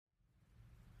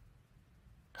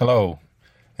Hello,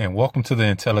 and welcome to the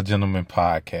Intelligent Gentleman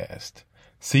Podcast,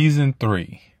 Season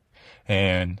 3.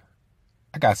 And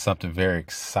I got something very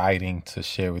exciting to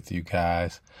share with you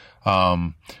guys.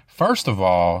 First of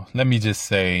all, let me just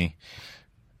say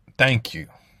thank you.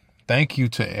 Thank you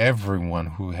to everyone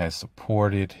who has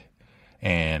supported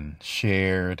and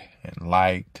shared and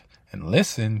liked and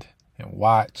listened and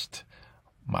watched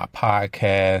my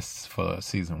podcasts for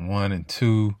Season 1 and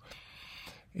 2.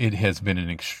 It has been an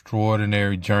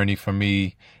extraordinary journey for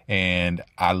me, and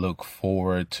I look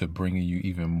forward to bringing you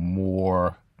even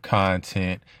more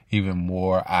content, even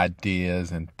more ideas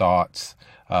and thoughts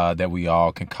that we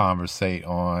all can conversate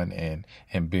on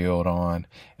and build on.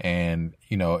 And,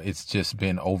 it's just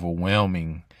been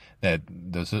overwhelming that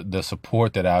the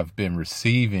support that I've been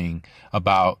receiving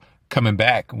about coming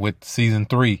back with Season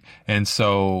 3. And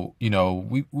so,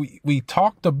 we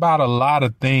talked about a lot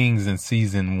of things in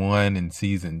Season 1 and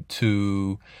Season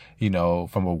 2,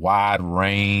 from a wide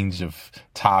range of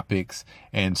topics.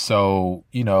 And so,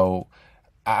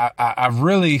 I've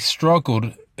really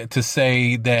struggled to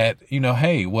say that,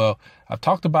 hey, well, I've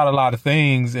talked about a lot of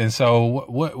things. And so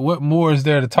what more is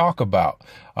there to talk about?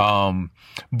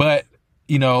 But,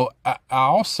 I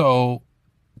also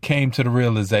came to the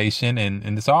realization,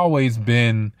 and it's always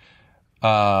been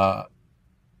in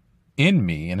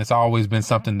me, and it's always been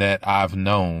something that I've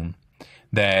known,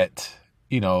 that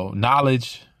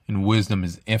knowledge and wisdom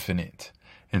is infinite,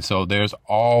 and so there's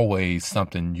always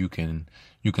something you can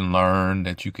learn,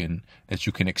 that you can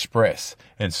express.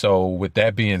 And so with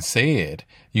that being said,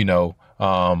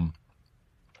 I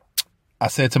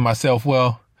said to myself,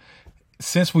 well,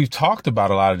 since we've talked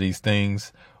about a lot of these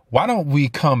things, why don't we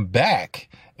come back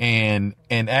and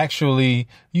actually,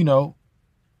 go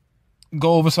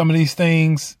over some of these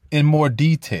things in more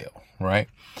detail, right?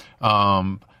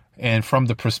 And from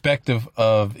the perspective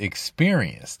of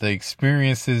experience, the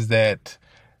experiences that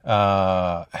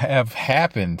have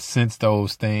happened since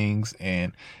those things,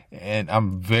 and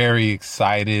I'm very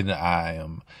excited. I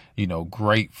am,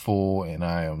 grateful, and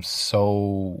I am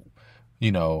so,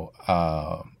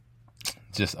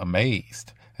 just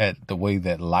amazed at the way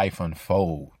that life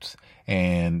unfolds.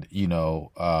 And,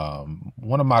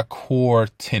 one of my core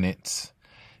tenets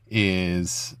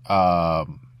is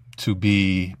to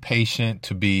be patient,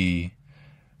 to be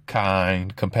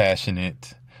kind,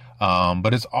 compassionate,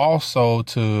 but it's also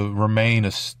to remain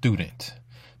a student,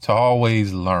 to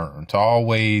always learn, to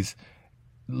always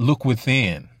look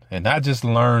within, and not just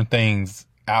learn things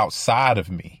outside of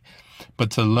me,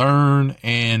 but to learn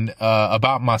and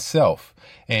about myself,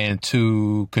 and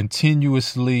to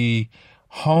continuously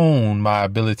hone my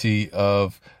ability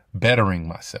of bettering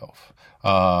myself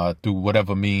through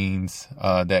whatever means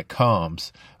that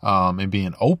comes, and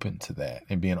being open to that,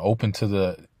 and being open to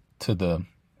the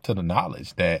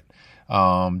knowledge that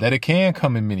that it can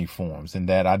come in many forms, and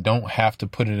that I don't have to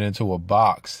put it into a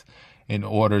box in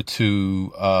order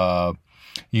to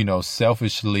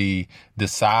selfishly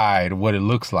decide what it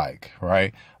looks like,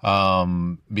 right?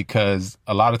 Because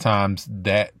a lot of times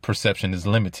that perception is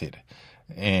limited,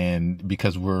 and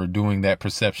because we're doing that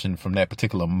perception from that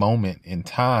particular moment in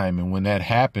time. And when that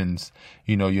happens,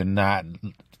 you're not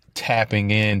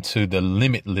tapping into the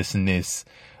limitlessness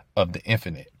of the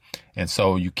infinite. And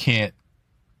so you can't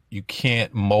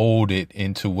mold it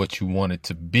into what you want it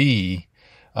to be,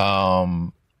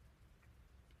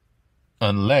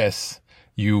 unless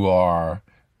you are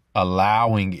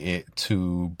allowing it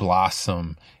to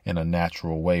blossom in a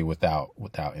natural way without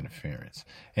interference.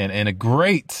 And a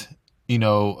great,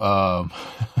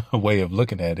 way of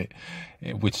looking at it,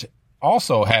 which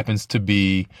also happens to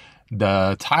be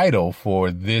the title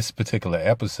for this particular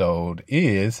episode,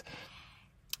 is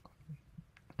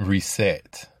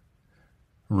Reset,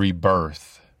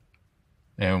 Rebirth.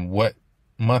 And what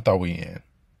month are we in?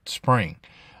 Spring,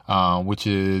 which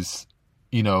is,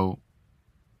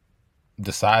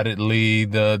 decidedly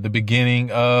the beginning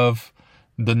of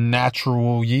the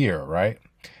natural year, right?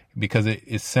 Because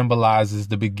it symbolizes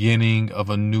the beginning of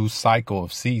a new cycle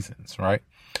of seasons, right?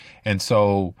 And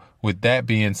so with that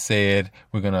being said,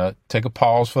 we're going to take a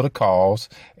pause for the calls,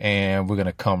 and we're going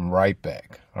to come right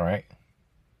back. All right.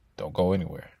 Don't go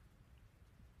anywhere.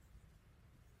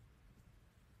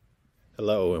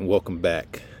 Hello and welcome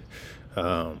back.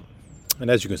 And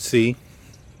as you can see,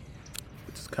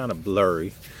 it's kind of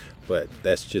blurry, but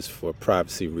that's just for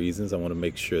privacy reasons. I want to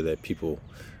make sure that people's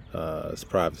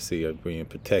privacy are being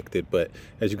protected. But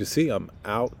as you can see, I'm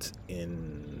out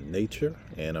in nature,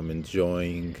 and I'm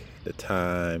enjoying the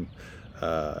time,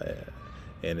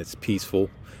 and it's peaceful.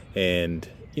 And,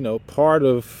 part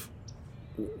of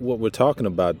what we're talking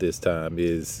about this time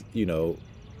is,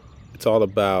 it's all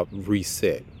about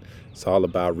reset. It's all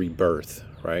about rebirth,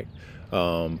 right?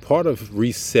 Part of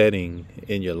resetting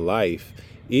in your life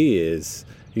is,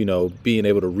 being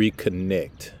able to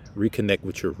reconnect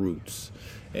with your roots.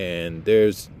 And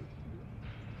there's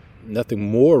nothing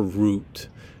more root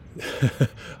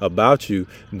about you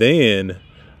than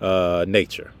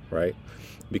nature, right?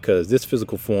 Because this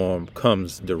physical form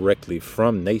comes directly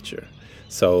from nature.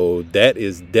 So that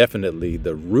is definitely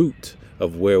the root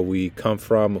of where we come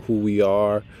from, who we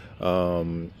are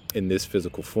in this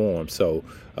physical form. So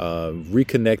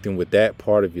reconnecting with that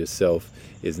part of yourself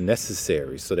is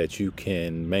necessary so that you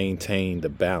can maintain the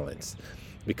balance.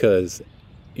 Because,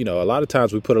 a lot of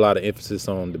times we put a lot of emphasis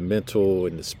on the mental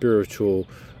and the spiritual,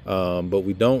 but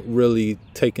we don't really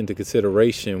take into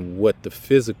consideration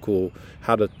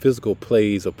how the physical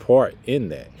plays a part in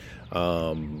that.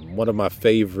 One of my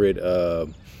favorite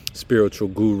spiritual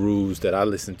gurus that I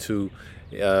listen to,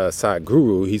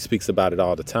 Sadhguru, he speaks about it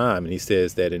all the time. And he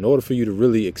says that in order for you to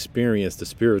really experience the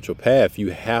spiritual path,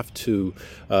 you have to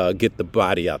get the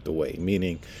body out the way,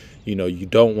 meaning, you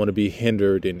don't want to be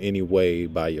hindered in any way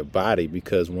by your body,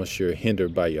 because once you're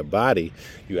hindered by your body,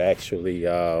 you actually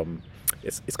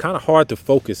it's kind of hard to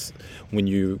focus when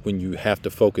you have to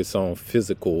focus on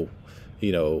physical,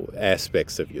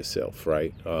 aspects of yourself,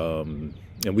 right?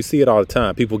 And we see it all the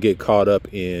time. People get caught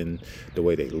up in the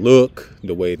way they look,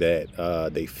 the way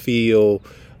that they feel,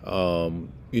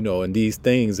 and these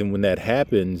things. And when that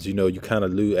happens, you kind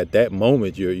of lose at that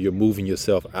moment. You're moving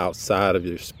yourself outside of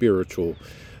your spiritual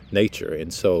nature.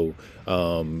 And so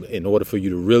in order for you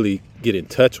to really get in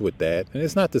touch with that, and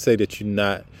it's not to say that you're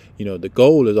not, the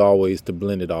goal is always to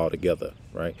blend it all together,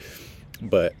 right?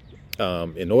 But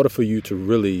in order for you to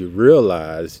really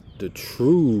realize the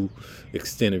true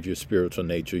extent of your spiritual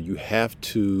nature, you have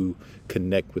to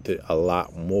connect with it a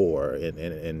lot more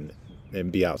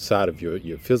and be outside of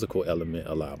your physical element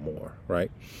a lot more,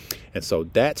 right? And so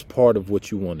that's part of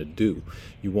what you want to do.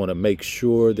 You want to make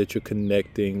sure that you're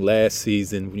connecting. Last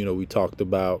season, we talked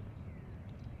about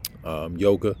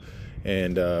yoga.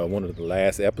 And one of the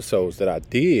last episodes that I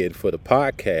did for the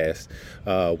podcast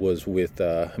was with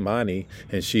Himani,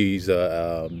 and she's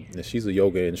a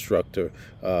yoga instructor,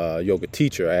 yoga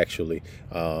teacher actually,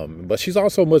 but she's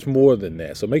also much more than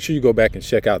that. So make sure you go back and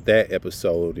check out that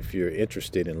episode if you're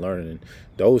interested in learning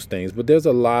those things. But there's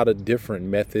a lot of different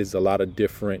methods, a lot of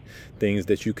different things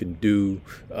that you can do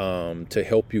to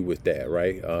help you with that,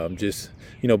 right? Just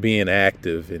being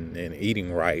active and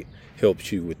eating right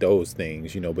helps you with those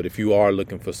things, but if you are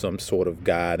looking for some sort of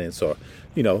guidance or,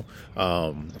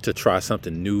 to try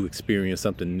something new, experience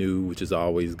something new, which is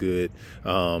always good,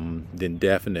 then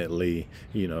definitely,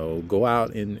 go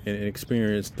out and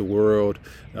experience the world.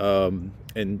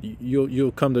 And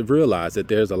you'll come to realize that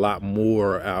there's a lot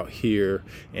more out here,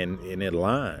 and it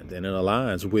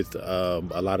aligns with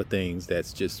a lot of things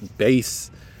that's just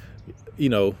base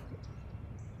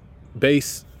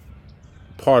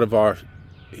part of our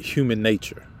human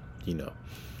nature.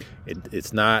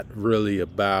 It's not really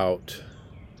about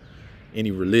any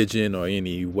religion or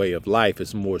any way of life.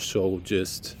 It's more so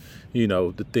just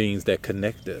the things that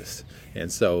connect us. And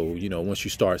so once you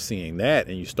start seeing that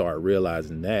and you start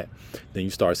realizing that, then you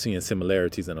start seeing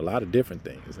similarities in a lot of different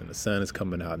things. And the sun is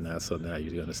coming out now, so now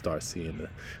you're going to start seeing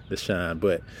the shine.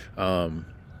 But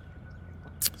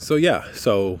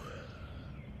so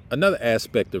another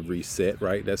aspect of reset,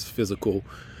 right, that's physical,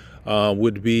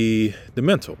 would be the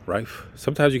mental, right?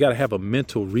 Sometimes you got to have a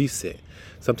mental reset.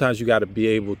 Sometimes you got to be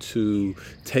able to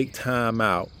take time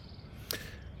out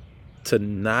to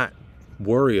not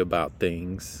worry about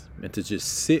things and to just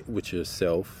sit with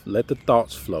yourself, let the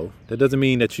thoughts flow. That doesn't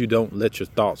mean that you don't let your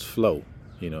thoughts flow.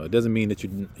 It doesn't mean that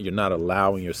you're not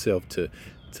allowing yourself to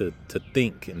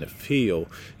think and to feel.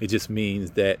 It just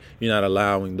means that you're not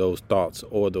allowing those thoughts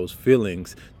or those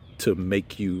feelings to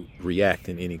make you react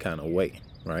in any kind of way.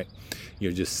 Right?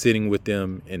 You're just sitting with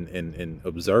them and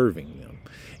observing them.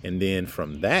 And then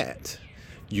from that,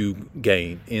 you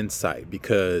gain insight,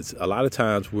 because a lot of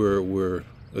times we're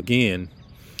again,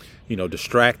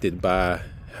 distracted by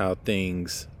how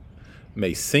things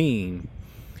may seem,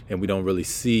 and we don't really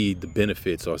see the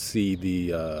benefits or see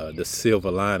the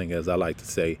silver lining, as I like to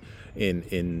say,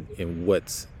 in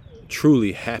what's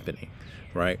truly happening,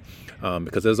 right?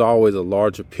 Because there's always a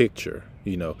larger picture,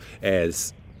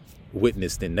 as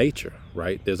witnessed in nature,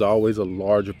 right? There's always a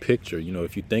larger picture.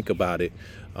 If you think about it,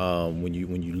 when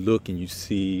you look and you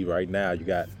see right now, you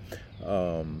got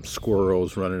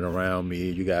squirrels running around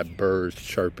me, you got birds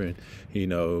chirping, you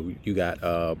got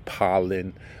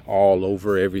pollen all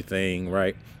over everything,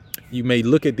 right? You may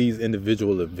look at these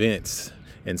individual events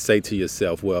and say to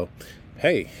yourself, well,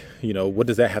 hey, what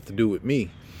does that have to do with me?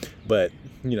 But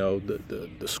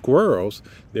the squirrels,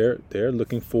 they're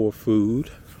looking for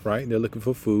food, right? They're looking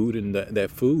for food, and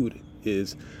that food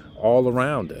is all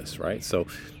around us, right? So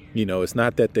it's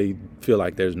not that they feel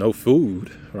like there's no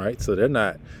food, right? So they're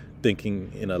not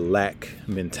thinking in a lack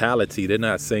mentality. They're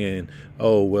not saying,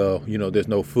 oh, well, there's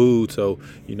no food, so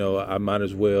I might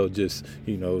as well just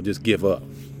give up,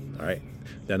 right?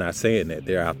 They're not saying that.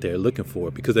 They're out there looking for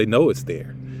it because they know it's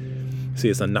there. See,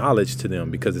 it's a knowledge to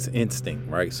them because it's instinct,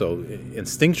 right? So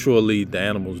instinctually, the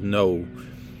animals know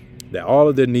that all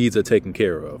of their needs are taken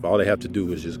care of. All they have to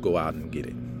do is just go out and get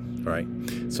it, right?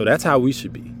 So that's how we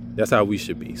should be. That's how we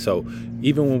should be. So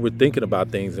even when we're thinking about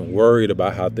things and worried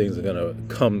about how things are going to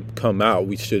come out,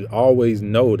 we should always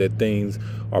know that things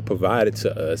are provided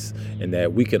to us and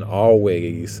that we can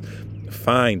always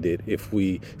find it if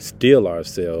we still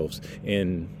ourselves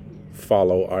and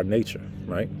follow our nature,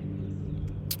 right?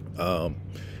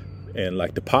 And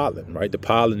like the pollen, right? The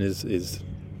pollen is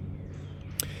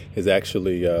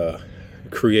actually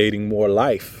creating more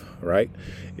life, right?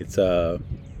 It's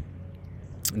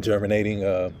germinating,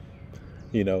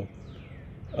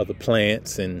 other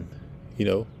plants and,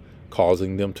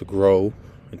 causing them to grow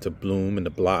and to bloom and to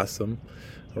blossom,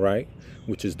 right?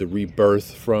 Which is the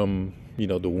rebirth from,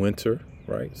 the winter,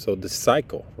 right? So the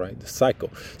cycle, right? The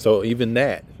cycle. So even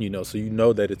that,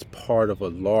 so that it's part of a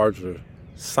larger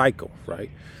cycle, right?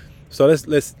 So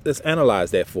let's analyze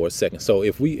that for a second. So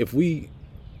if we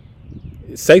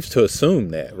it's safe to assume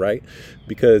that, right?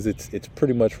 Because it's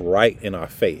pretty much right in our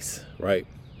face, right?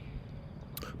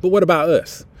 But what about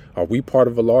us? Are we part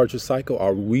of a larger cycle?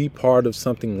 Are we part of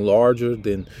something larger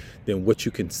than what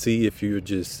you can see if you're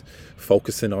just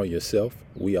focusing on yourself?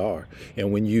 We are.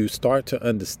 And when you start to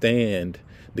understand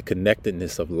the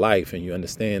connectedness of life and you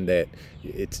understand that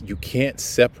you can't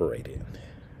separate it.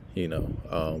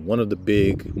 One of the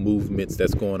big movements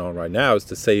that's going on right now is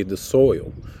to save the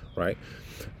soil, right?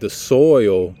 The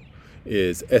soil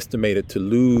is estimated to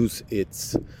lose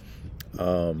its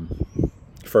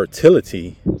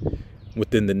fertility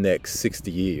within the next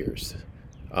 60 years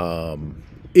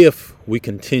if we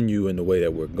continue in the way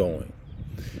that we're going,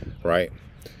 right?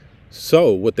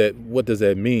 So what does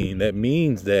that mean? That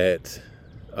means that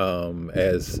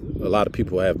as a lot of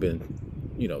people have been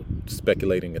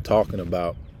speculating and talking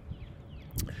about,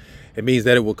 it means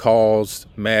that it will cause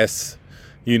mass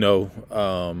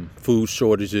food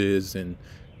shortages and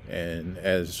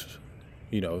as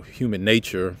human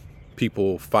nature,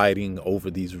 people fighting over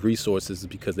these resources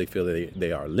because they feel that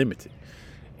they are limited.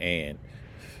 And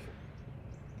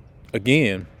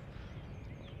again,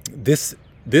 this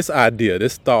idea,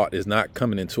 this thought is not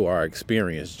coming into our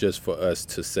experience just for us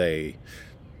to say,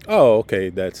 oh, okay,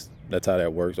 that's how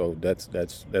that works. Oh,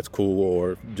 that's cool.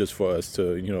 Or just for us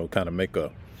to, kind of make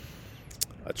a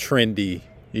trendy,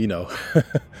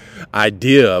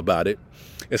 idea about it.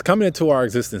 It's coming into our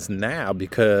existence now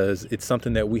because it's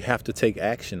something that we have to take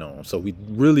action on. So we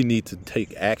really need to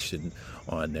take action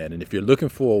on that. And if you're looking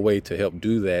for a way to help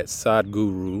do that,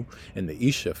 Sadhguru and the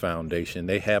Isha Foundation,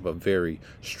 they have a very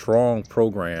strong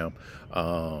program.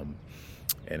 And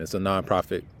it's a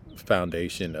nonprofit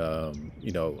foundation,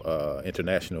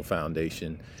 international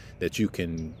foundation that you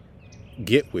can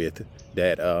get with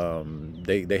that.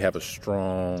 They have a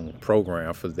strong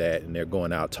program for that, and they're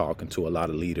going out talking to a lot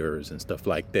of leaders and stuff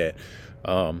like that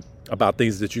about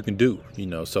things that you can do.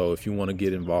 So if you want to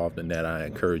get involved in that, I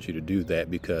encourage you to do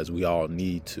that because we all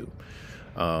need to.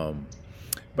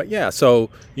 But yeah, so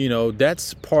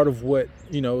that's part of what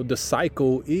the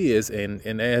cycle is,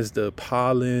 and as the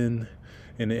pollen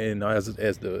and as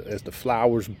the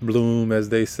flowers bloom, as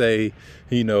they say,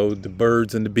 the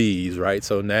birds and the bees, right?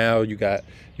 So now you hear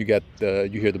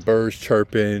the birds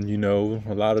chirping.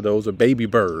 A lot of those are baby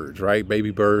birds, right?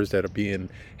 Baby birds that are being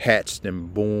hatched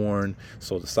and born.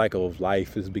 So the cycle of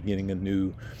life is beginning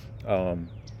anew.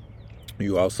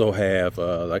 You also have,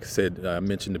 like I said, I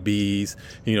mentioned the bees.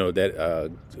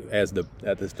 That as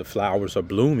the flowers are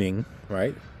blooming,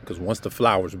 right? Because once the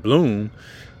flowers bloom,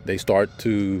 they start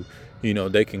to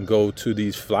they can go to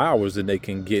these flowers and they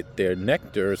can get their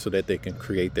nectar so that they can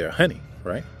create their honey,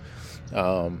 right?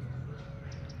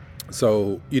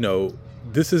 So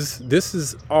this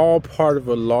is all part of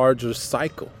a larger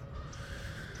cycle,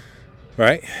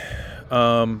 right?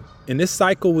 And this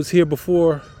cycle was here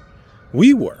before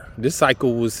we were. This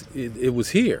cycle was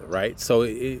here, right? So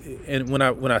and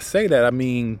when I say that, I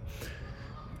mean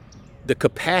the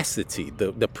capacity,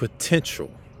 the potential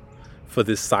for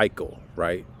this cycle,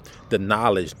 right? The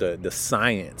knowledge, the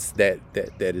science that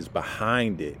is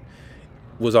behind it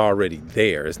was already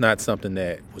there. It's not something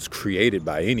that was created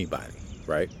by anybody,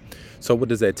 right? So what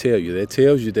does that tell you? That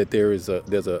tells you that there's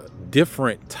a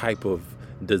different type of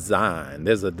design.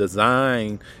 There's a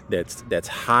design that's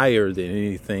higher than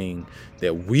anything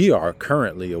that we are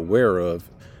currently aware of,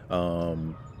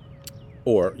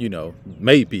 or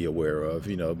may be aware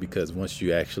of. Because once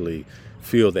you actually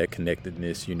feel that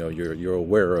connectedness, you're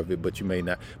aware of it, but you may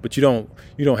not. But you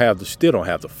still don't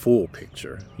have the full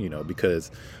picture.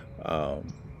 Because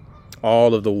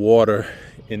all of the water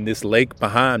in this lake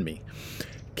behind me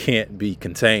can't be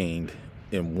contained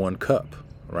in one cup,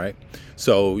 right?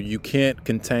 So you can't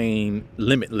contain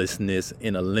limitlessness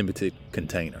in a limited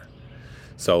container.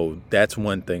 So that's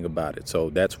one thing about it.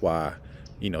 So that's why,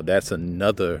 that's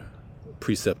another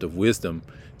precept of wisdom.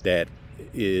 That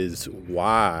is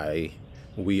why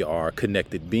we are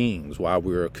connected beings, why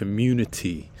we're a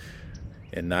community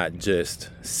and not just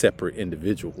separate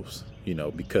individuals,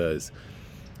 because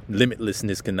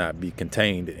limitlessness cannot be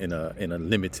contained in a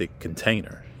limited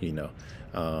container. It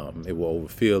will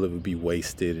overfill, it will be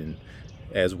wasted, and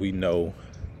as we know,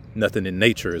 nothing in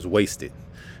nature is wasted.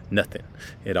 Nothing.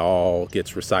 It all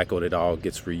gets recycled, it all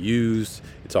gets reused,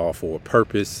 it's all for a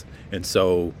purpose. And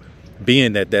so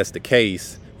being that that's the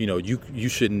case, you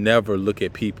should never look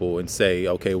at people and say,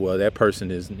 okay, well, that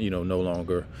person is no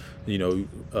longer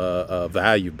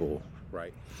valuable,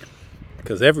 right?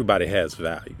 Because everybody has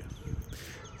value.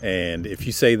 And if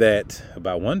you say that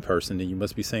about one person, then you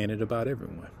must be saying it about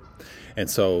everyone. And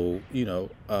so,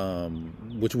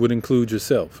 which would include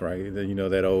yourself, right?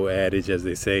 That old adage, as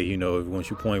they say, once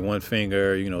you point one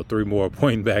finger, three more are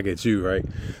pointing back at you, right?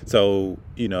 So,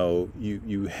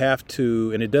 you have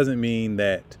to, and it doesn't mean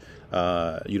that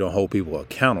you don't hold people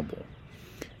accountable.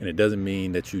 And it doesn't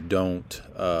mean that you don't,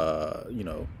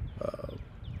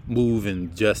 move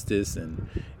in justice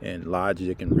and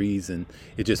logic and reason.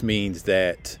 It just means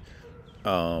that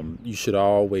you should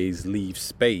always leave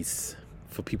space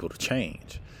for people to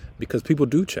change, because people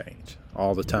do change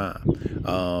all the time.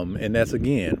 And that's,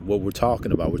 again, what we're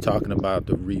talking about. We're talking about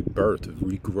the rebirth, the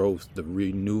regrowth, the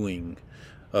renewing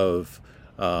of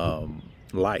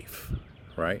life,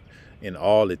 right? In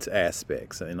all its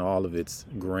aspects, in all of its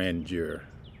grandeur.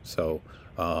 So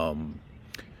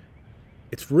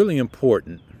it's really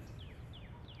important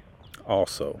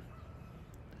also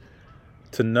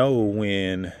to know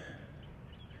when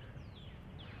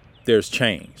there's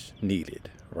change needed,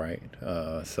 right?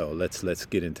 So let's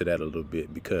get into that a little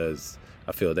bit, because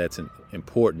I feel that's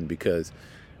important. Because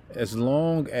as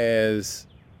long as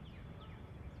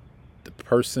the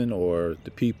person or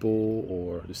the people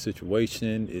or the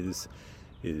situation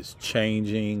is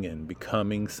changing and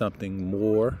becoming something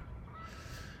more,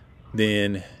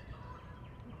 then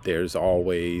there's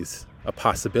always a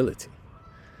possibility.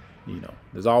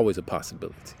 There's always a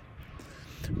possibility.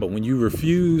 But when you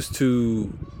refuse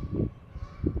to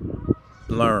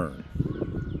learn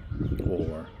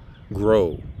or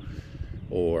grow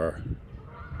or,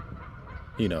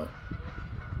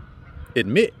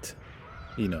 admit,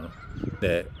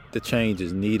 that the change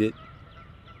is needed,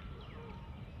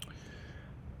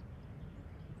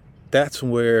 that's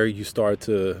where you start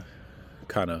to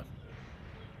kind of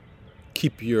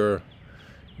keep your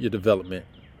development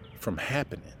from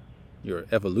happening, your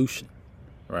evolution,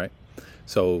 right?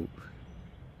 So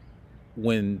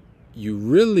when you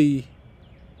really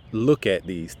look at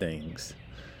these things,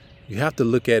 you have to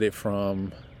look at it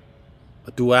from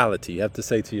a duality. You have to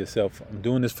say to yourself, I'm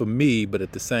doing this for me, but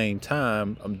at the same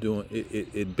time, I'm doing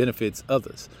it benefits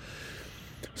others.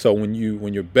 So when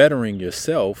you're bettering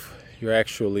yourself, you're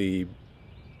actually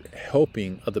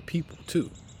helping other people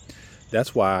too.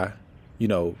 That's why,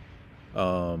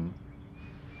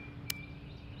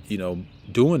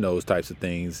 doing those types of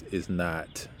things it's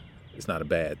not a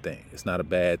bad thing. It's not a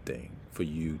bad thing for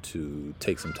you to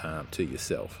take some time to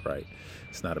yourself, right?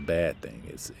 It's not a bad thing.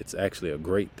 It's actually a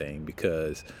great thing,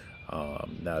 because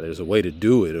now there's a way to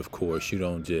do it. Of course, you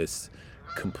don't just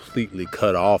completely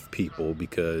cut off people,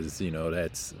 because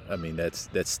that's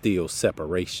still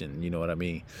separation. You know what I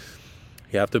mean?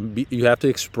 You have to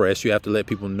express. You have to let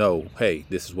people know, hey,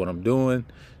 this is what I'm doing.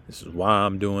 This is why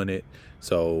I'm doing it.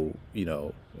 So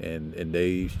and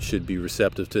they should be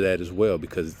receptive to that as well,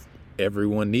 because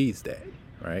everyone needs that,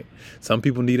 right? Some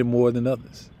people need it more than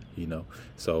others.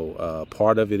 So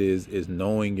part of it is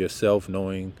knowing yourself,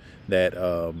 knowing that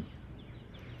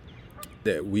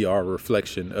that we are a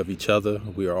reflection of each other.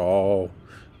 We are all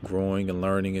growing and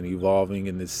learning and evolving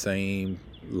in the same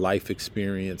life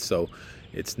experience. So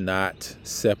it's not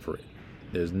separate.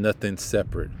 There's nothing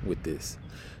separate with this.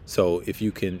 So if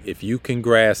you can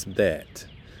grasp that,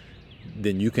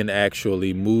 then you can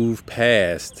actually move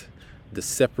past the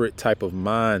separate type of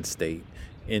mind state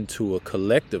into a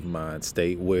collective mind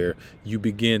state where you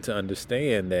begin to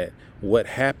understand that what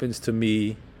happens to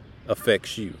me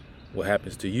affects you. What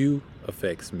happens to you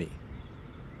affects me.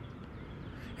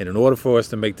 And in order for us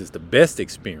to make this the best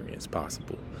experience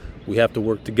possible, we have to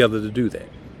work together to do that,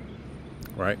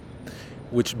 right?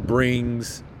 Which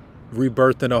brings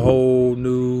rebirth in a whole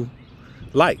new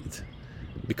light,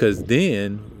 because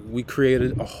then we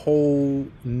created a whole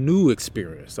new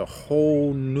experience, a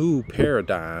whole new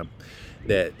paradigm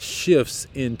that shifts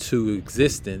into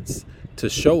existence to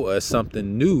show us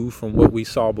something new from what we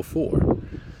saw before.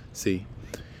 See?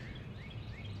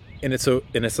 And it's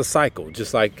a cycle,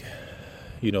 just like,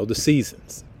 the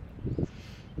seasons.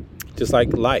 Just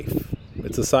like life.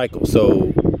 It's a cycle.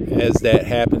 So as that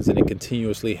happens and it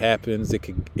continuously happens, it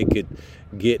could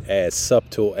get as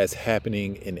subtle as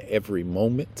happening in every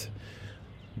moment.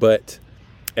 But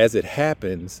as it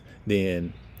happens,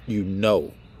 then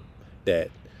that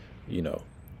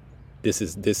this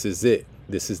is it.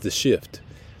 This is the shift,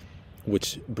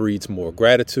 which breeds more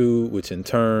gratitude, which in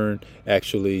turn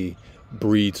actually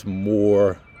breeds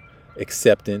more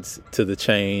acceptance to the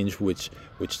change, which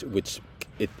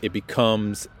it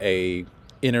becomes a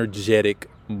energetic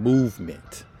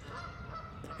movement.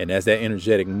 And as that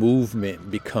energetic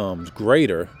movement becomes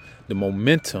greater, the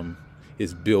momentum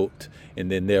is built,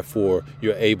 and then therefore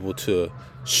you're able to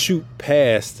shoot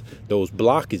past those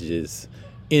blockages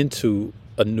into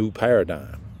a new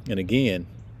paradigm. And again,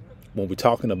 when we're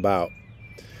talking about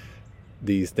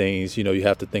these things, you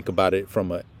have to think about it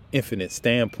from an infinite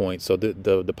standpoint. So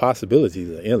the possibilities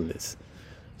are endless.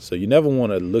 So you never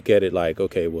want to look at it like,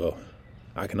 okay, well,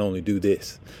 I can only do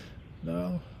this.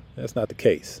 No, that's not the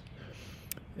case.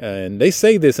 And they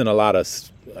say this in a lot of,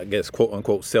 I guess, quote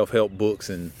unquote, self-help books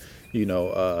and,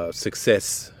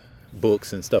 success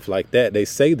books and stuff like that. They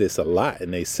say this a lot.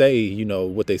 And they say,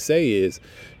 what they say is,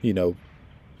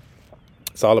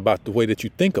 it's all about the way that you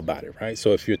think about it, right?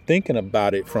 So if you're thinking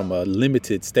about it from a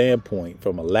limited standpoint,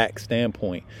 from a lack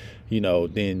standpoint,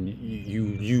 then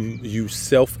you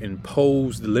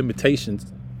self-impose the limitations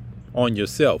on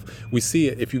yourself. We see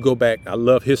it if you go back. I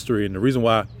love history, and the reason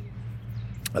why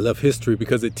I love history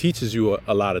because it teaches you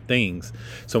a lot of things.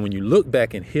 So when you look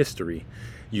back in history,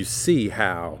 you see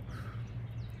how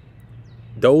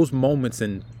those moments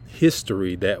in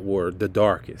history that were the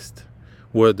darkest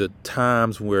were the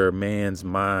times where man's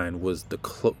mind was the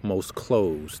most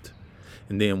closed.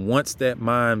 And then once that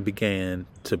mind began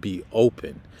to be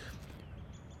open,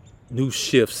 new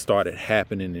shifts started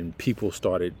happening and people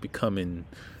started becoming,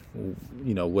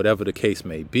 whatever the case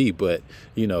may be. But,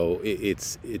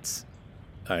 it's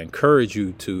I encourage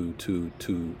you to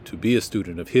be a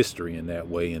student of history in that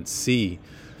way and see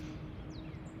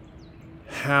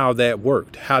how that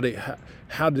worked. How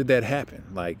did that happen?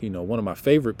 Like, one of my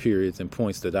favorite periods and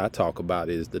points that I talk about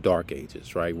is the Dark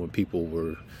Ages, right? When people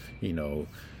were,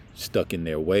 stuck in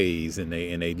their ways and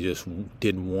they just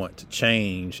didn't want to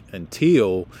change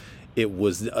until it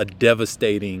was a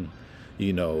devastating,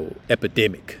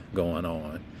 epidemic going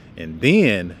on. And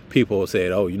then people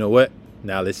said, oh, you know what?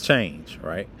 Now let's change,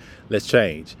 right? Let's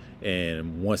change.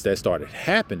 And once that started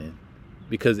happening,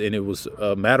 and it was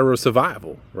a matter of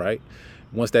survival, right?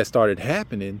 Once that started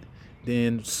happening,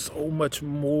 then so much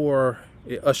more,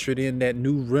 it ushered in that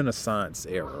new Renaissance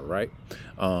era, right?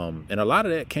 And a lot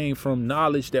of that came from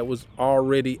knowledge that was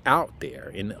already out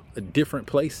there in different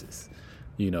places,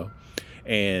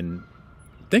 and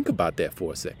think about that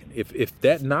for a second. If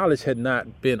that knowledge had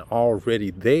not been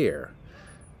already there,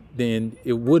 then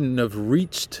it wouldn't have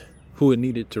reached who it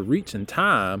needed to reach in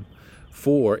time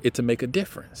for it to make a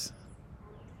difference.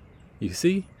 You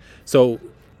see? So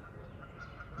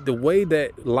the way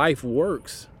that life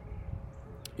works,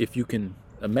 if you can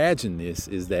imagine this,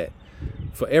 is that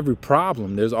for every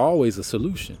problem, there's always a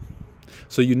solution.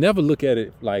 So you never look at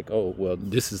it like, oh, well,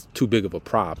 this is too big of a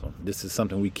problem. This is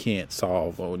something we can't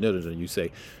solve. Or no. You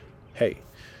say, hey,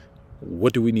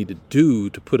 what do we need to do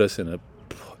to put us in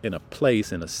a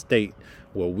place, in a state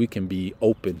where we can be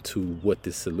open to what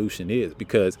this solution is?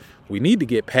 Because we need to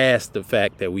get past the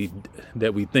fact that we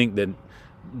think that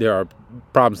there are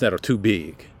problems that are too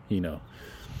big.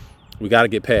 We got to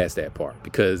get past that part,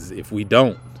 because if we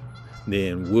don't,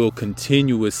 then we'll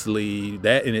continuously,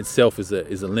 that in itself is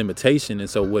a limitation. And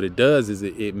so what it does is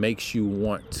it makes you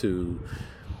want to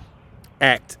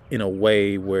act in a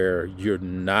way where you're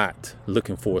not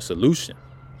looking for a solution.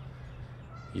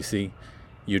 You see,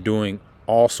 you're doing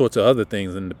all sorts of other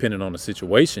things, and depending on the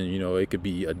situation, it could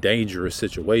be a dangerous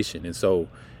situation. And so,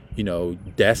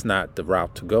 that's not the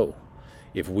route to go.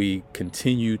 If we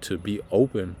continue to be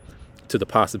open to the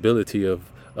possibility of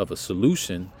a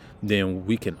solution, then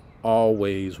we can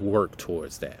always work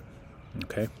towards that.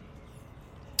 Okay.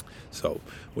 So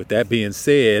with that being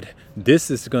said,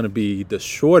 this is going to be the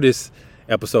shortest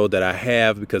episode that I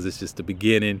have because it's just the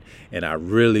beginning, and I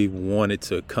really wanted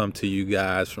to come to you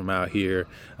guys from out here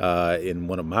in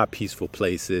one of my peaceful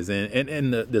places,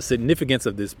 and the significance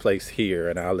of this place here,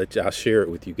 and I'll share it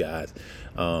with you guys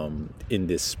in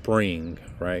this spring,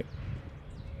 right?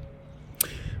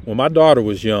 When my daughter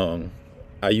was young,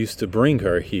 I used to bring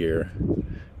her here.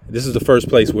 This is the first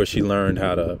place where she learned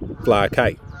how to fly a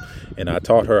kite, and I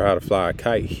taught her how to fly a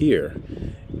kite here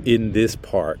in this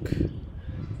park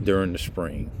during the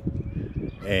spring.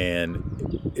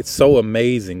 And it's so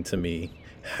amazing to me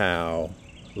how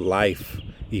life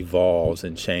evolves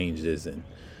and changes, and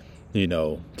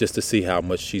just to see how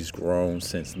much she's grown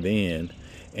since then,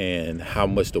 and how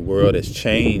much the world has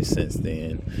changed since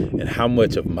then, and how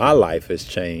much of my life has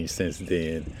changed since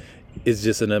then. It's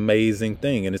just an amazing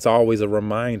thing, and it's always a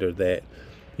reminder that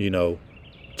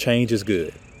change is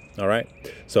good. All right,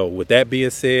 so with that being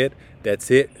said, that's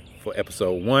it for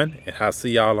episode 1, and I'll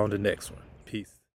see y'all on the next one.